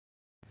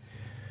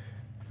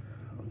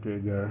Okay,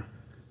 guys,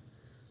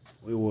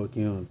 we're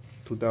working on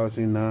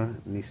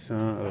 2009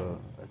 Nissan,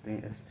 I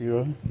think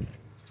Xterra.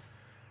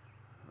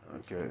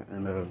 Okay,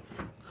 and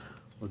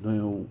we're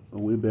doing a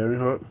wheel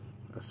bearing hub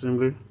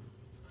assembly.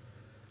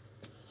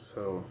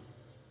 So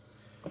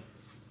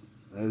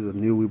there's a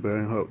new wheel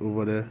bearing hub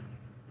over there,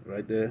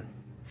 right there.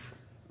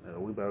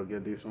 We about to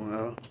get this one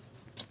out.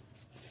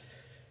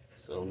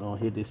 So we're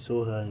gonna hit this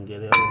so hard and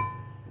get it out.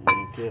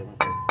 Okay.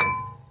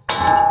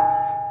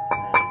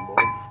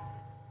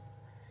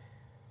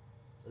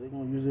 Are they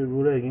gonna use a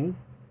ruler again?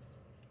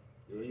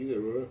 Yeah, you get a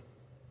ruler.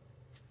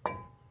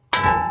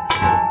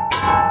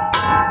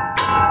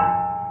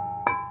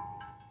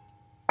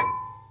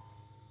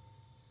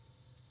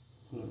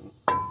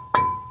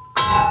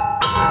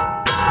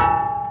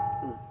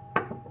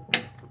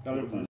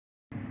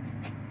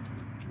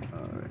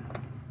 Alright.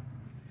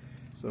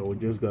 So we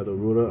just got the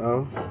ruler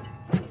out.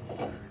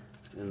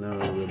 And now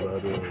we're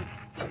about to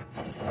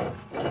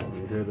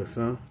you hear the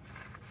sound.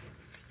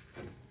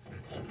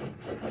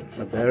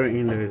 The battery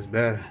in there is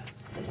bad.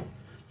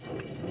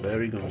 The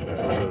battery gonna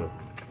bad, so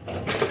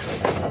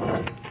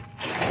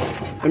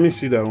let me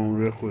see that one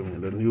real quick,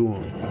 man, the new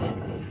one,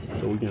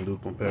 so we can do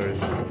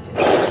comparison.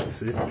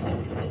 See,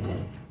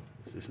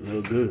 this is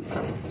no good.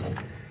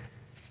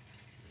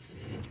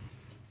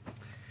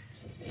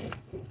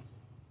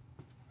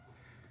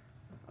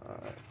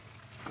 Alright,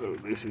 so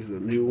this is the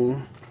new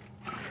one.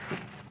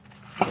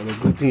 And the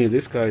good thing is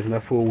this car is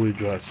not 4-wheel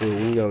drive, so we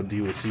ain't gotta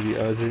deal with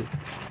CVRs,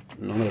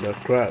 none of that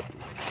crap.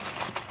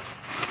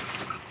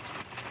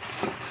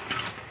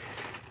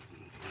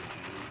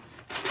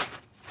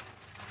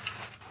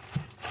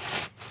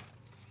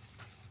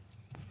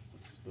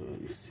 So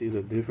you see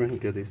the difference?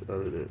 Get this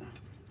out of there.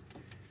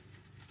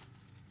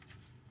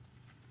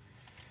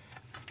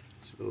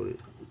 So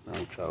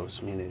now try to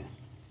spin it.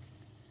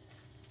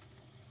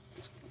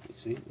 You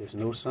see, there's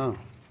no sound.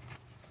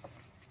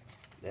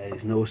 There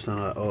is no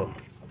sound at all.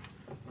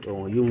 So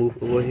when you move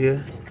over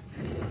here,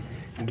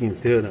 you can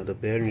tell that the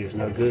bearing is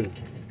not good.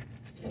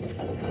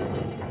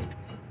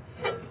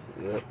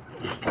 Yep,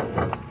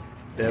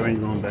 bearing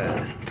going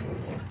bad.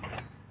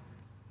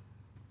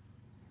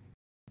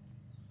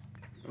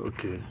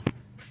 Okay,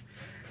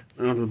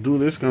 now to do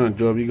this kind of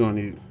job, you're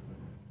gonna need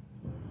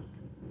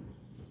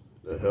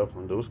the help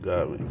from those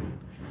guys, man.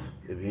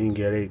 If you ain't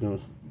get it,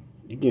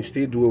 you can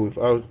still do it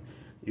without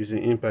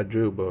using impact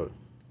drill, but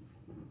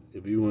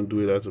if you want to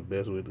do it, that's the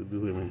best way to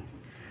do it, man.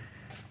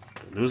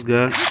 Those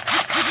guys,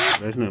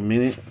 that's in a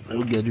minute,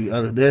 I'll get you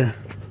out of there.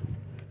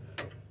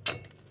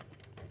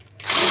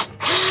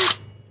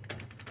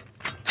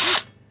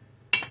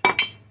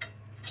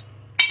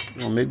 You want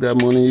to make that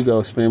money, you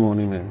gotta spend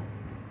money, man.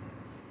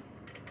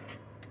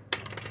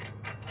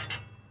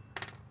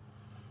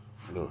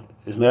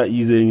 It's not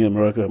easy in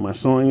America. My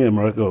son in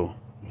America,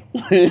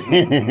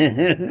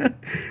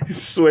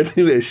 he's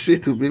sweating that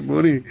shit to make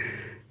money.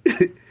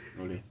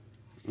 Really?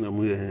 No,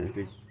 move your hand.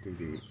 Take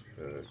the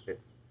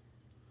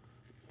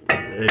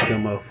it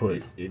come out for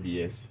it.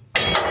 ABS.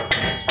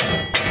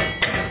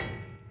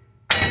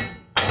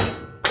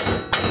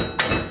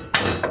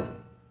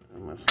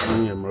 My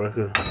son in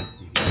America.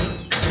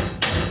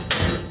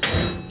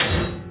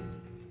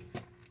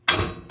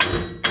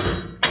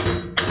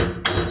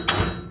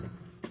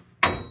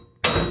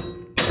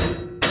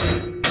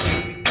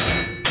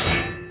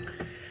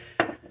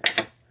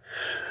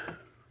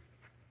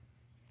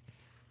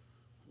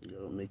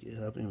 Make it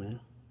happen, man.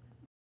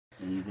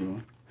 What are you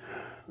doing?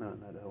 No,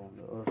 not that one.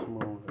 The other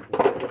small one.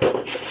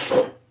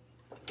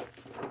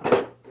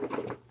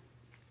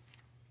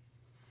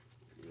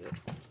 Yep.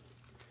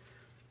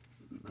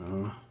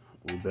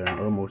 We're back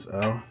almost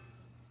out. I'm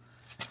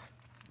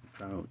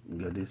trying to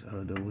get this out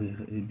of the way.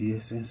 The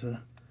ABS sensor.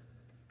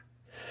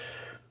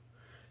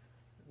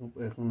 Vamos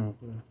ver como não.